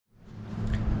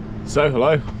So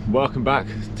hello, welcome back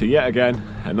to yet again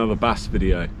another bass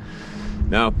video.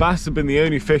 Now bass have been the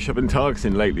only fish I've been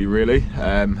targeting lately really,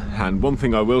 and one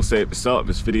thing I will say at the start of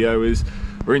this video is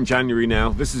we're in January now.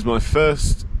 This is my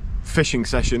first fishing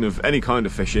session of any kind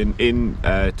of fishing in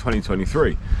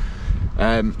 2023.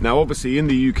 Now obviously in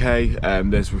the UK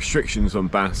there's restrictions on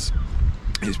bass.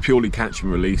 It's purely catch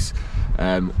and release,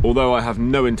 although I have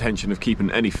no intention of keeping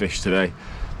any fish today.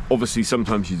 Obviously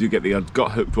sometimes you do get the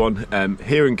got hooked one.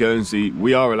 Here in Guernsey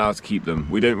we are allowed to keep them.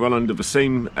 We don't run under the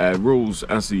same rules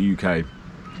as the UK.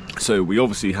 So we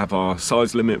obviously have our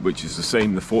size limit, which is the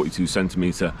same, the 42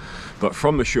 centimetre, but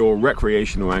from the shore,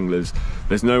 recreational anglers,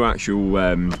 there's no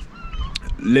actual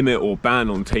limit or ban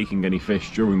on taking any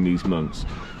fish during these months.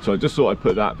 So I just thought I'd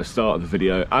put that at the start of the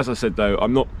video. As I said though,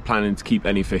 I'm not planning to keep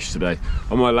any fish today.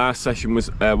 On my last session was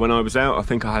when I was out, I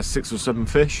think I had 6 or 7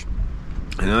 fish,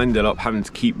 and I ended up having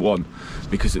to keep one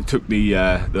because it took the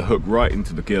hook right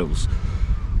into the gills.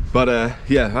 But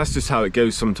yeah, that's just how it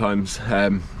goes sometimes.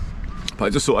 But I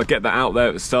just thought I'd get that out there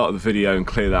at the start of the video and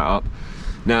clear that up.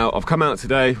 Now I've come out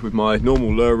today with my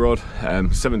normal lure rod,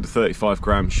 7 to 35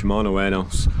 gram Shimano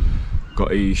Airnos.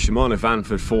 Got a Shimano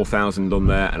Vanford 4000 on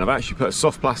there, and I've actually put a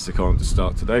soft plastic on to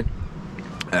start today.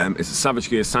 It's a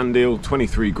Savagegear Sandeel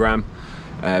 23 gram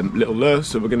little lure,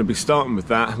 so we're going to be starting with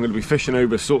that. I'm going to be fishing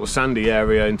over a sort of sandy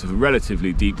area into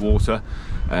relatively deep water.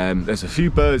 There's a few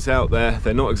birds out there.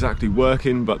 They're not exactly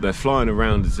working, but they're flying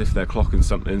around as if they're clocking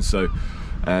something, so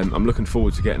I'm looking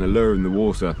forward to getting a lure in the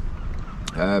water.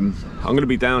 I'm going to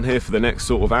be down here for the next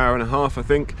sort of hour and a half, I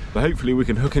think, but hopefully we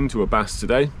can hook into a bass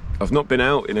today. I've not been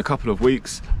out in a couple of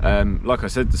weeks. Like I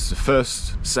said, this is the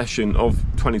first session of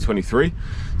 2023,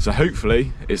 so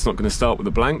hopefully it's not going to start with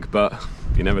a blank, but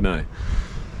you never know.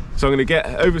 So I'm going to get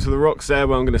over to the rocks there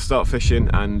where I'm going to start fishing,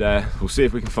 and we'll see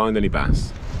if we can find any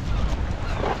bass.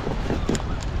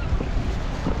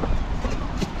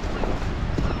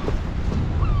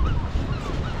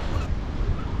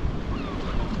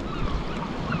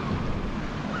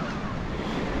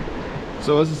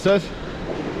 So as I said,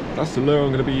 that's the lure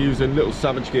I'm going to be using, little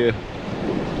Savagegear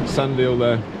Sandeel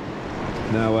there.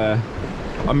 Now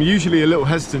I'm usually a little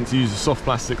hesitant to use a soft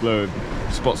plastic lure in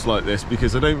spots like this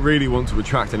because I don't really want to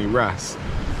attract any wrasse.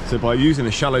 So by using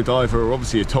a shallow diver, or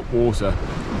obviously a top water,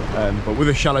 but with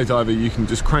a shallow diver you can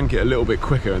just crank it a little bit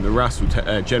quicker and the wrasse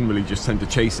will generally just tend to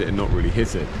chase it and not really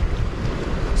hit it.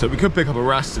 So we could pick up a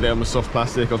wrasse today on the soft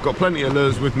plastic. I've got plenty of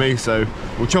lures with me, so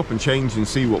we'll chop and change and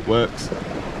see what works.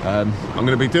 I'm going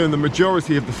to be doing the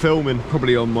majority of the filming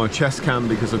probably on my chest cam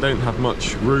because I don't have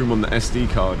much room on the SD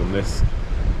card on this.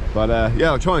 But yeah,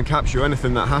 I'll try and capture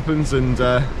anything that happens, and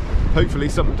hopefully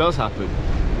something does happen.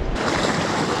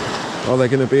 Are there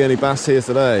going to be any bass here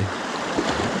today?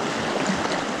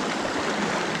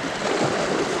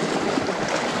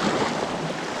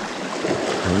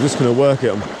 I'm just going to work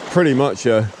it on pretty much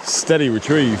a steady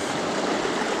retrieve.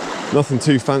 Nothing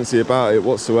too fancy about it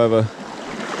whatsoever.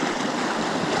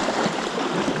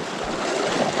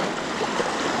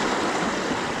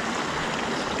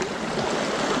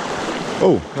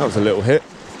 Oh, that was a little hit.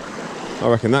 I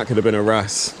reckon that could have been a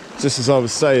wrasse, just as I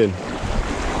was saying.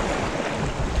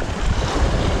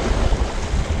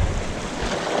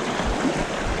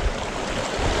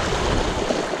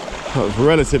 That was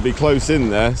relatively close in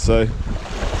there, so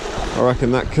I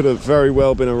reckon that could have very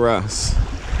well been a wrasse.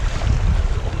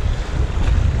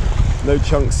 No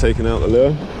chunks taken out the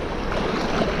lure.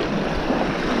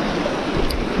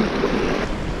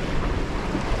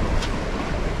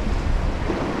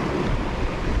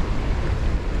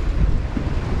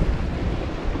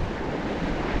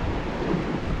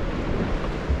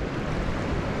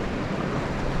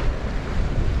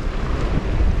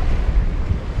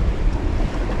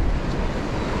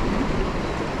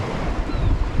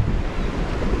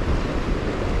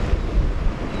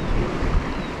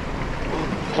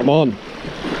 Come on,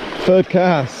 third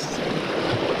cast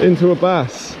into a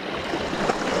bass.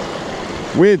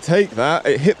 Weird take that,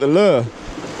 it hit the lure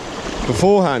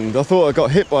beforehand. I thought I got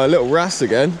hit by a little wrasse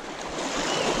again.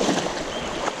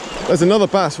 There's another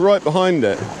bass right behind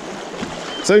it.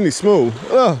 It's only small.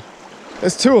 Oh,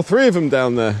 there's 2 or 3 of them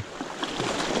down there.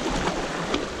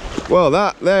 Well,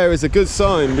 that there is a good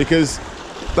sign because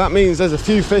that means there's a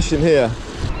few fish in here.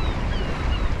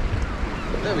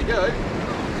 There we go.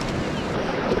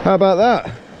 How about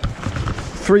that?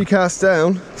 3 casts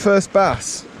down, first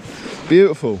bass.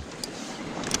 Beautiful.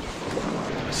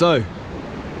 So,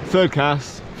 third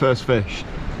cast, first fish.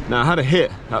 Now I had a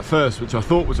hit at first, which I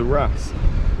thought was a wrasse.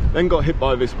 Then got hit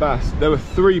by this bass. There were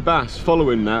 3 bass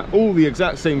following that, all the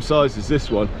exact same size as this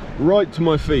one, right to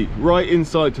my feet, right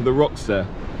inside to the rocks there.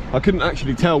 I couldn't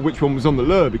actually tell which one was on the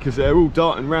lure because they're all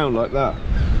darting around like that.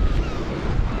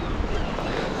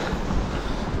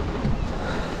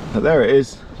 But there it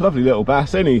is, lovely little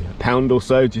bass, only a pound or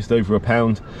so, just over a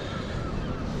pound.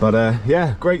 But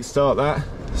yeah, great start that.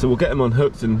 So we'll get them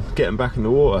unhooked and get them back in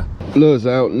the water. Lures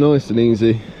out, nice and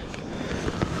easy.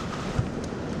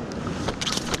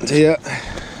 So yeah,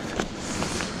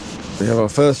 we have our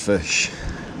first fish.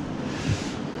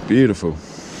 Beautiful.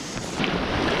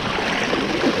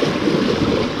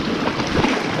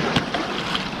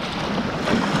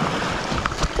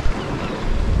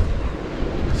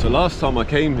 So last time I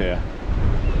came here,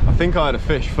 I think I had a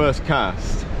fish first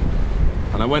cast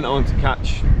and I went on to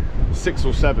catch 6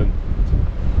 or 7.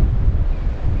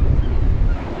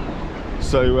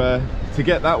 So to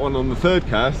get that one on the third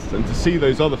cast and to see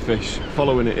those other fish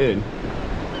following it in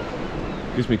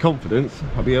gives me confidence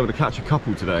I'll be able to catch a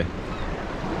couple today.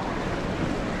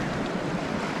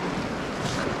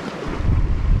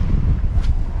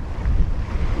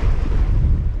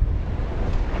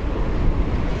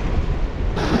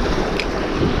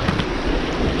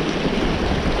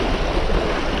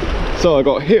 So I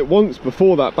got hit once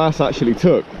before that bass actually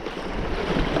took.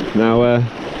 Now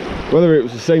whether it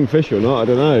was the same fish or not, I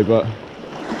don't know, but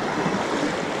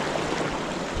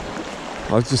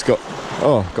I've just got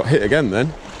hit again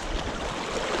then.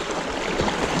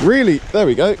 Really, there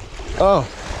we go. Oh,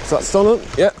 is that stunning?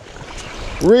 Yeah.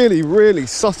 Really, really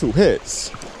subtle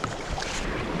hits.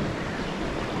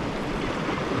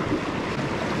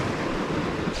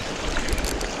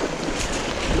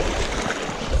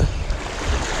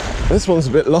 This one's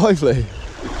a bit lively.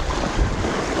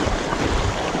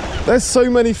 There's so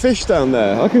many fish down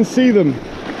there. I can see them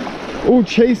all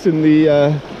chasing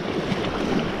the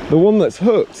one that's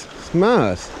hooked. It's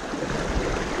mad.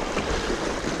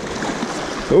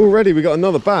 Already we got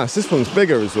another bass. This one's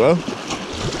bigger as well.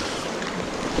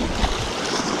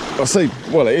 I say,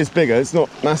 well, it is bigger. It's not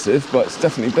massive, but it's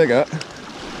definitely bigger.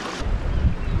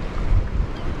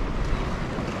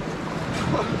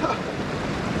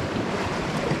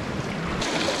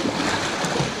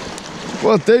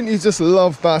 Well, don't you just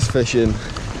love bass fishing?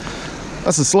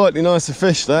 That's a slightly nicer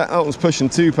fish, that one's pushing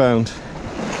 £2.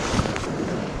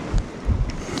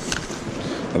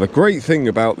 And the great thing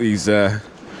about these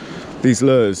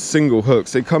lures, single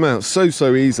hooks, they come out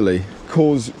so easily,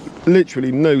 cause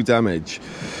literally no damage.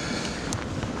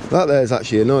 That there is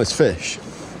actually a nice fish.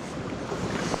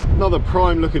 Another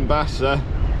prime looking bass there.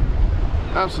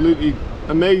 Absolutely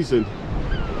amazing.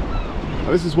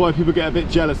 This is why people get a bit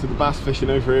jealous of the bass fishing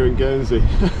over here in Guernsey.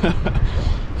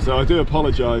 So I do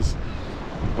apologise,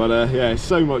 but yeah, it's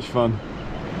so much fun.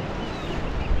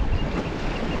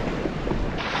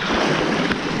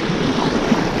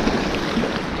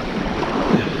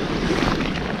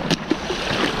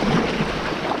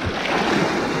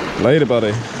 Later,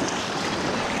 buddy.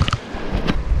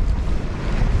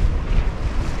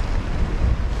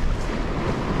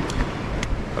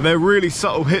 They're really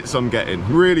subtle hits I'm getting,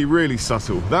 really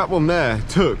subtle. That one there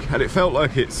took and it felt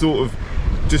like it sort of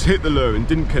just hit the lure and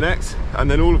didn't connect, and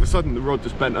then all of a sudden the rod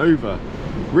just bent over.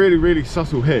 Really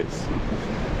subtle hits.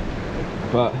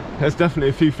 But there's definitely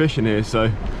a few fish in here,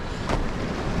 so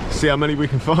see how many we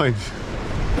can find.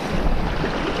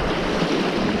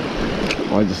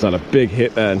 I just had a big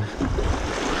hit then.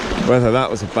 Whether that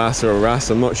was a bass or a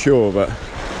wrasse, I'm not sure, but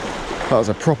that was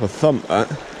a proper thump,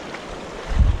 that.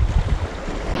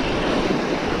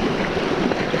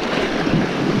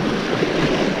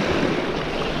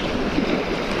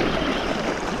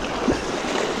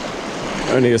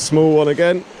 Only a small one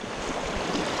again.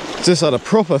 Just had a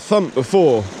proper thump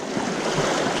before.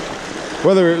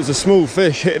 Whether it was a small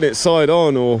fish hitting its side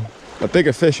on or a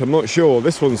bigger fish, I'm not sure.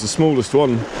 This one's the smallest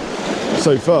one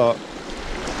so far.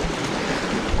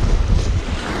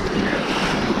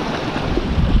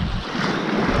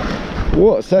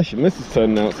 What a session this is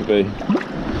turning out to be.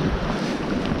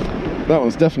 That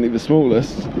one's definitely the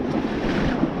smallest. It's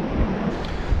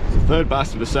the third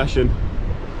bass of the session.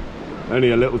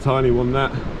 Only a little tiny one,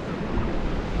 that.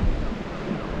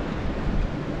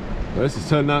 But this has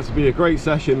turned out to be a great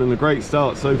session and a great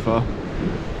start so far.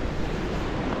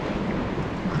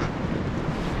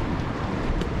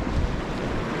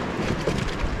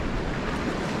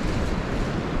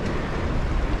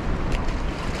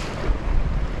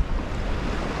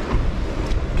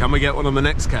 Can we get one on the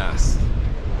next cast?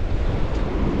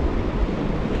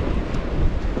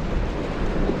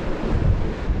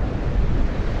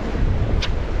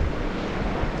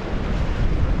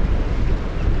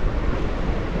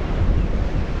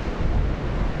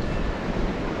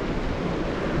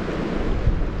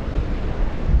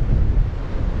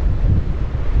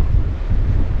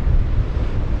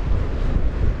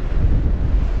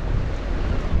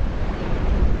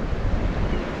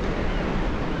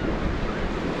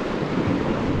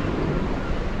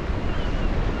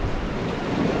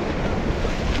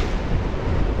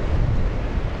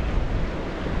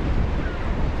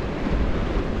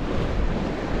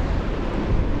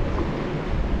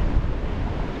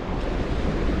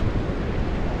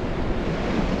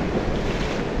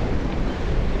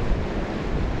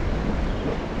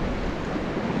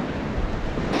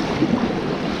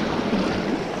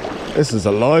 This is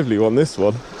a lively one, this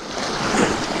one.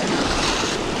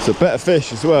 It's a better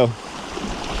fish as well.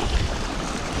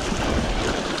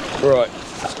 Right,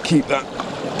 just keep that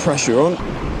pressure on.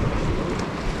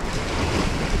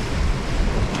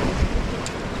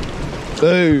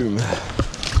 Boom.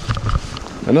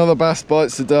 Another bass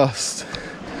bites the dust.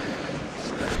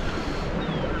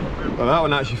 Well, that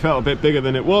one actually felt a bit bigger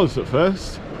than it was at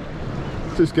first.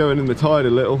 Just going in the tide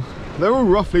a little. They're all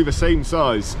roughly the same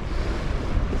size.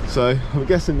 So I'm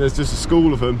guessing there's just a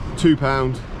school of them,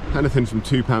 £2, anything from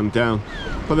 £2 down.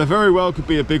 But there very well could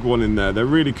be a big one in there, there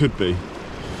really could be.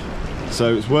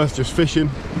 So it's worth just fishing,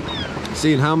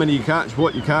 seeing how many you catch,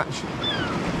 what you catch.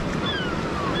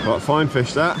 Right, fine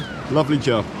fish that, lovely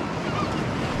job.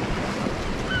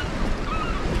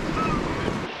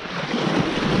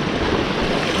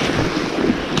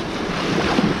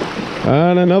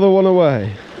 And another one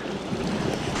away.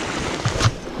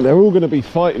 They're all going to be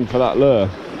fighting for that lure.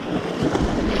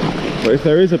 But if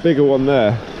there is a bigger one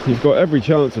there, you've got every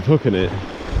chance of hooking it.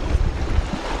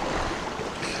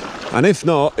 And if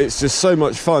not, it's just so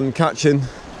much fun catching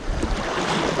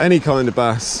any kind of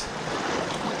bass.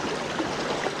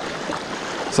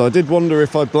 So I did wonder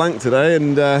if I blanked today,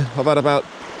 and I've had about,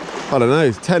 I don't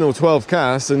know, 10 or 12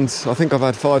 casts, and I think I've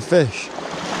had 5 fish.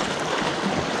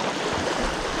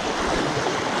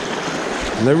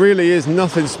 And there really is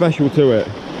nothing special to it.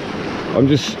 I'm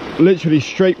just literally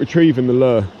straight retrieving the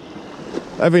lure.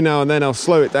 Every now and then I'll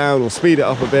slow it down or speed it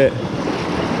up a bit.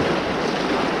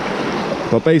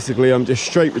 But basically I'm just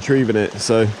straight retrieving it,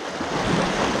 so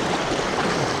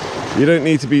you don't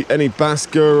need to be any bass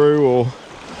guru or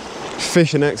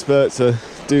fishing expert to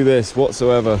do this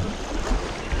whatsoever.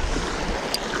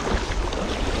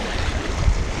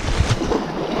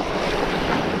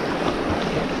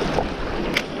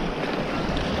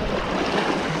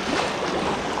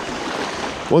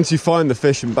 Once you find the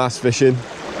fish in bass fishing,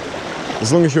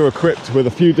 as long as you're equipped with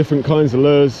a few different kinds of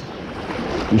lures,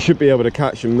 you should be able to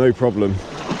catch them no problem.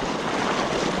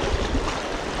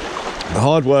 The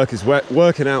hard work is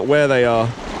working out where they are,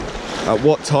 at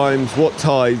what times, what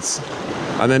tides,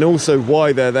 and then also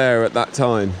why they're there at that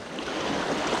time.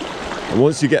 And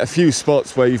once you get a few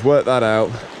spots where you've worked that out,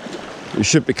 you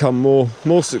should become more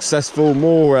successful,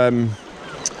 more,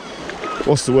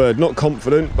 what's the word, not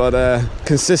confident, but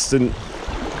consistent.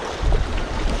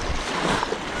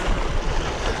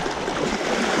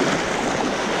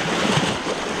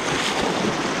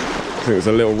 I think there's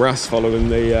a little wrasse following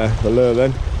the lure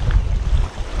then.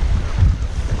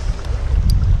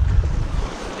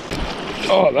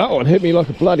 Oh, that one hit me like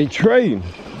a bloody train.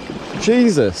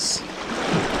 Jesus.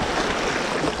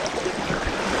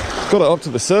 Got it up to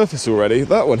the surface already.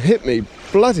 That one hit me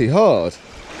bloody hard.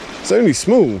 It's only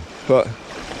small, but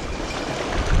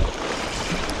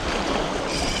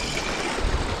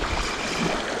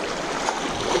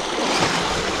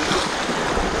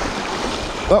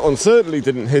that one certainly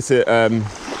didn't hit it.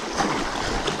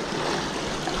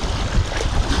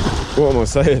 What am I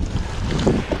saying?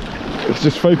 Let's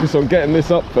just focus on getting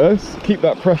this up first. Keep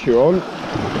that pressure on.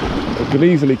 It could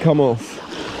easily come off.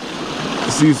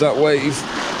 Let's use that wave.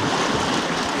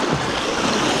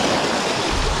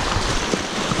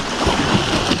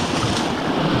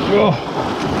 Oh.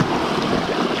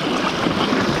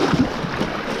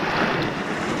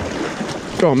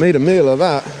 God, I made a meal of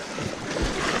that.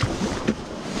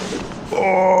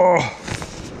 Oh.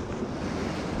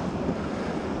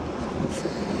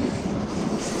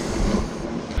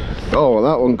 Oh, well,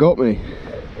 that one got me.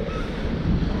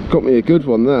 Got me a good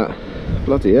one, that.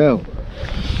 Bloody hell.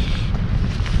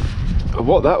 And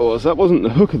what that wasn't the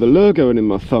hook of the lure going in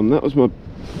my thumb, that was my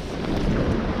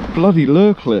bloody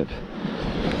lure clip.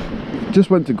 Just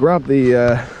went to grab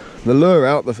the lure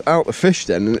out the fish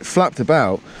then, and it flapped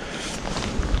about.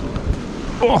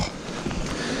 Oh.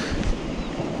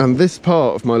 And this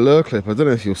part of my lure clip, I don't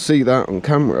know if you'll see that on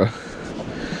camera,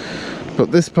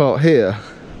 but this part here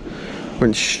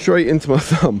went straight into my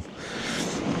thumb.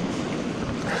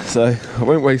 So I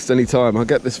won't waste any time. I'll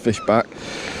get this fish back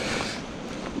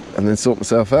and then sort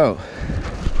myself out.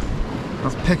 I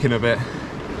was picking a bit.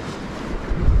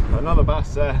 Another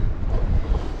bass there.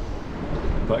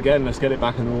 But again, let's get it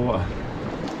back in the water.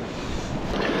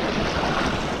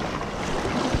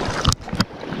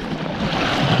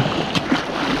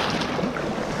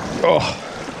 Oh,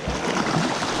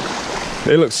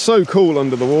 it looks so cool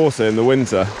under the water in the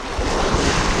winter.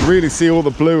 You really see all the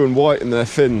blue and white in their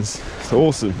fins. It's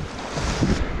awesome.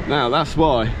 Now that's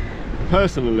why,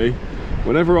 personally,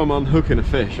 whenever I'm unhooking a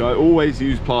fish, I always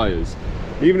use pliers.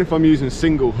 Even if I'm using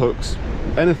single hooks,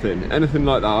 anything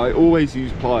like that, I always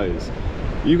use pliers.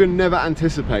 you can never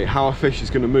anticipate how a fish is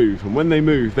going to move, and when they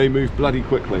move bloody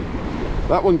quickly.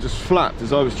 That one just flapped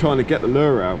as I was trying to get the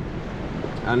lure out,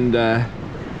 and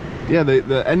yeah,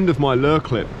 the end of my lure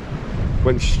clip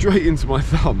went straight into my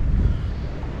thumb.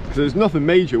 So there's nothing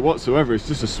major whatsoever, it's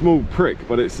just a small prick,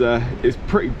 but it's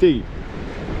pretty deep.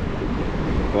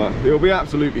 But it'll be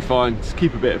absolutely fine, just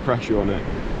keep a bit of pressure on it.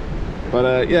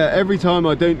 But yeah, every time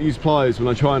I don't use pliers when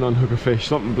I try and unhook a fish,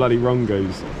 something bloody wrong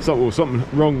goes. Something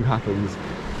wrong happens.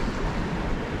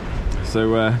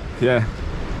 So yeah,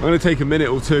 I'm going to take a minute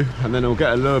or two and then I'll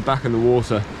get a lure back in the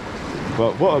water.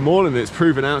 But what a morning it's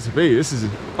proven out to be. This is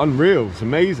unreal, it's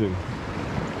amazing.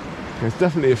 There's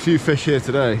definitely a few fish here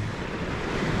today.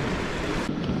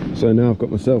 So now I've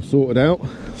got myself sorted out,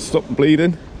 stopped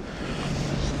bleeding.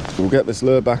 We'll get this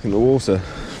lure back in the water.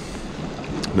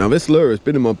 Now this lure has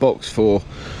been in my box for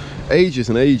ages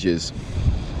and ages,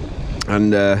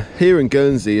 and here in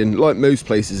Guernsey, and like most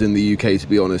places in the UK to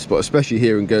be honest, but especially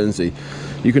here in Guernsey,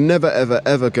 you can never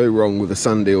ever go wrong with a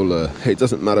Sandeel lure. It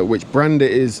doesn't matter which brand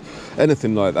it is,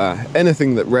 anything like that,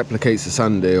 anything that replicates a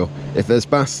Sandeel, if there's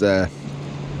bass there,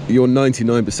 you're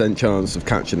 99% chance of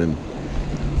catching them.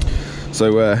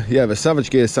 So yeah, the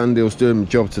Savagegear Sandeel's doing the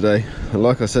job today, and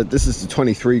like I said, this is the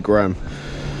 23 gram.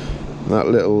 That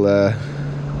little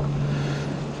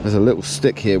there's a little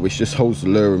stick here which just holds the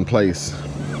lure in place.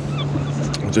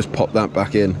 I'll just pop that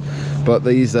back in. But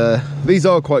these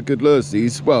are quite good lures.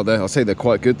 These, well, I'll say they're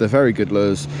quite good. They're very good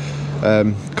lures.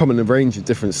 Come in a range of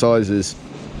different sizes.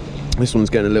 This one's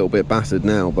getting a little bit battered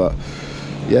now, but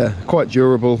yeah, quite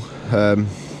durable.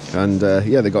 And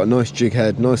yeah, they've got a nice jig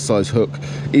head, nice size hook,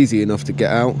 easy enough to get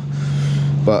out.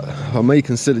 But I may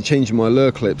consider changing my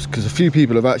lure clips, because a few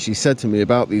people have actually said to me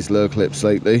about these lure clips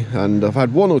lately, and I've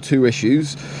had 1 or 2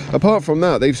 issues. Apart from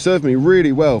that, they've served me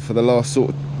really well for the last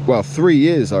sort of, well, 3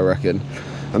 years I reckon,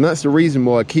 and that's the reason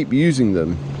why I keep using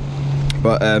them.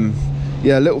 But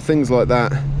yeah, little things like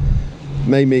that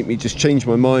may make me just change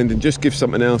my mind and just give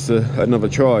something else another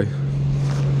try.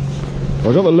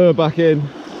 I got the lure back in,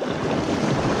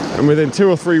 and within 2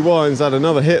 or 3 winds I had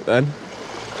another hit then.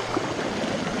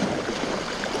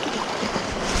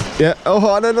 Yeah,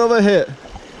 oh, and another hit.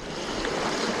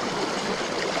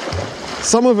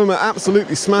 Some of them are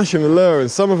absolutely smashing the lure, and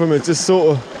some of them are just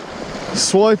sort of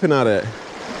swiping at it.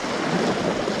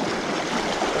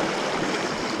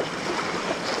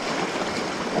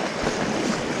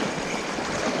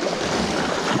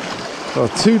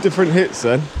 Oh, 2 different hits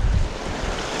then.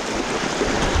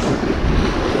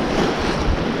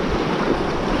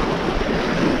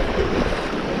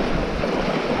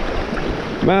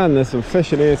 Man, there's some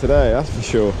fish in here today, that's for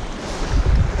sure.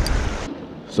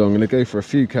 So I'm going to go for a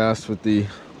few casts with the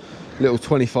little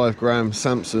 25 gram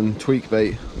Samson tweak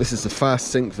bait. This is the fast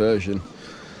sink version.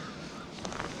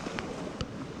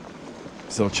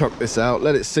 So I'll chuck this out,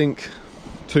 let it sink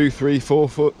 2, 3, 4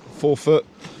 foot,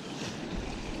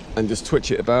 and just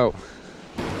twitch it about.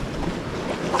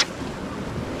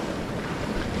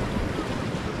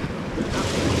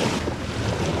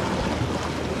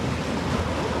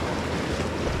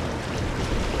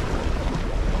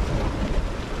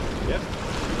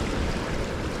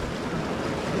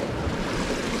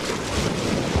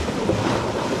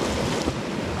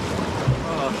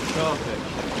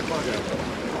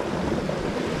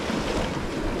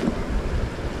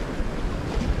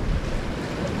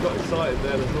 Got excited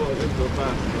then and thought I was into a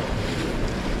bass, but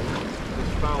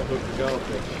just foul hooked the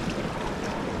garfish.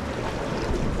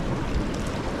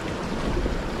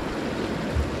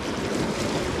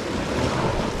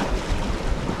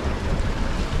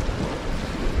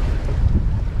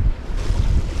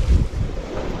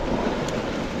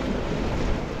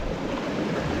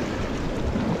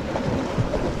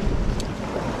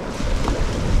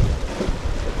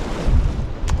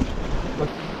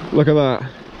 Look at that.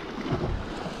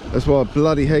 That's why I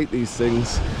bloody hate these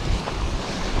things.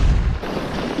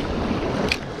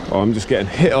 Oh, I'm just getting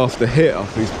hit after hit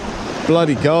off these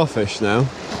bloody garfish now.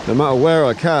 No matter where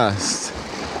I cast,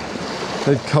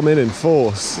 they come in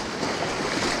force.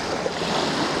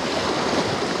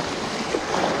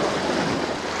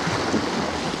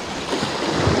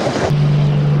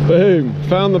 Boom,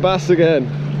 found the bass again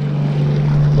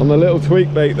on the little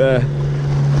tweak bait there.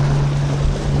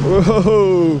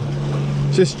 Whoa,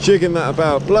 just jigging that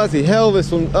about. Bloody hell,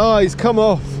 this one, oh, he's come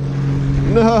off.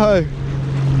 No, I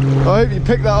hope you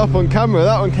picked that up on camera.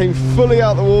 That one came fully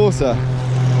out the water.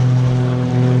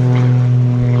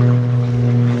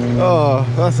 Oh,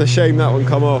 that's a shame that one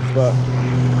come off, but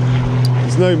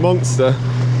it's no monster.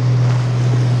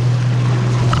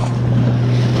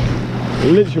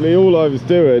 Literally all I was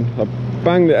doing, I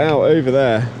banged it out over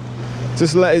there,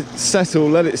 just let it settle,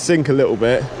 let it sink a little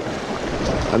bit,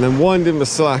 and then winding the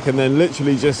slack, and then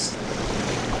literally just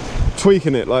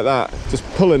tweaking it like that, just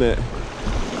pulling it,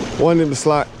 winding the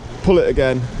slack, pull it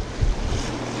again.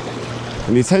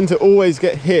 And you tend to always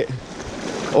get hit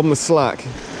on the slack.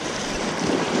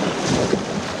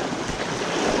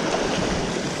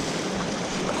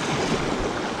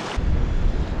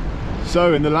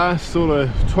 So in the last sort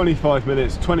of 25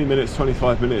 minutes, 20 minutes,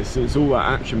 25 minutes since all that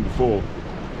action before,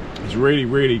 it's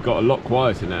really got a lot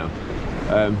quieter now.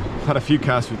 I've had a few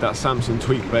casts with that Samson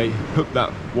tweak bait, hooked that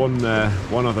one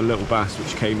other little bass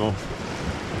which came off,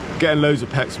 getting loads of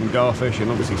pecks from garfish, and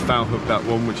obviously foul hooked that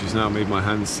one which has now made my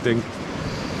hands stink.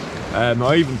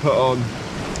 I even put on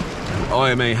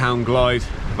IMA Hound Glide.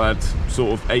 I've had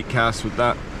sort of 8 casts with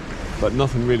that, but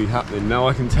nothing really happening. Now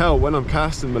I can tell when I'm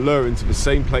casting the lure into the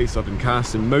same place I've been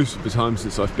casting most of the time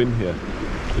since I've been here.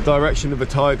 The direction of the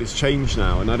tide has changed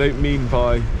now, and I don't mean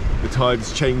by the tide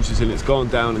has changed as in it's gone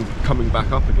down and coming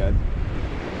back up again.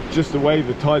 Just the way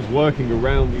the tide's working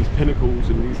around these pinnacles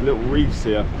and these little reefs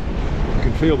here, you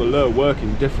can feel the lure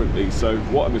working differently. So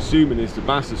what I'm assuming is the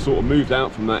bass has sort of moved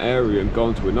out from that area and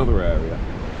gone to another area.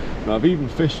 Now I've even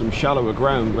fished some shallower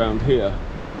ground around here,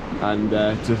 and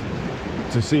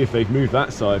to see if they've moved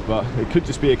that side, but it could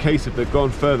just be a case if they've gone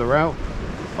further out.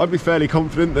 I'd be fairly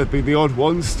confident there'd be the odd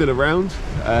ones still around.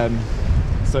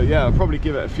 So yeah, I'll probably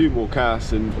give it a few more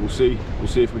casts, and we'll see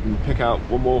if we can pick out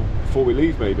one more before we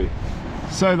leave maybe.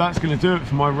 So that's going to do it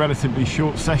for my relatively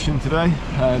short session today,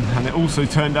 and it also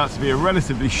turned out to be a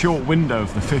relatively short window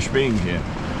of the fish being here.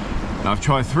 Now I've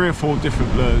tried 3 or 4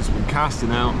 different lures, been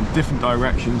casting out in different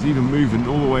directions, even moving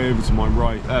all the way over to my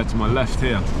right, to my left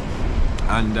here,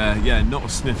 and yeah, not a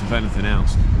sniff of anything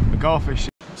else. The garfish.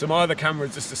 So my other camera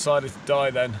just decided to die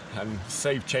then, and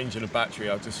save changing a battery,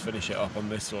 I'll just finish it up on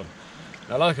this one.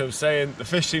 Now like I was saying, the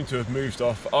fish seem to have moved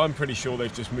off. I'm pretty sure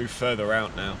they've just moved further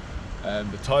out now.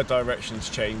 The tide direction's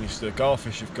changed, the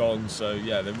garfish have gone, so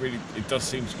yeah, it does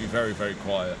seem to be very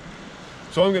quiet.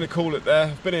 So I'm going to call it there.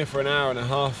 I've been here for an hour and a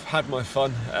half, had my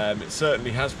fun. It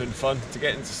certainly has been fun. To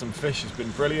get into some fish has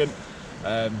been brilliant.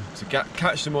 To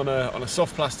catch them on a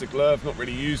soft plastic lure. I've not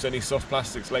really used any soft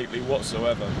plastics lately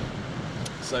whatsoever.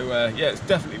 So yeah, it's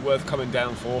definitely worth coming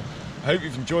down for. I hope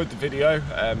you've enjoyed the video.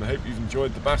 I hope you've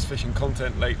enjoyed the bass fishing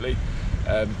content lately.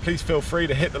 Please feel free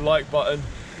to hit the like button,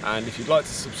 and if you'd like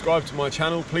to subscribe to my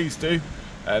channel, please do.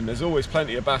 There's always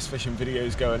plenty of bass fishing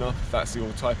videos going up if that's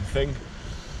your type of thing.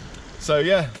 So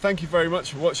yeah, thank you very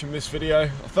much for watching this video. I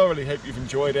thoroughly hope you've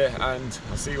enjoyed it, and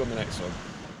I'll see you on the next one.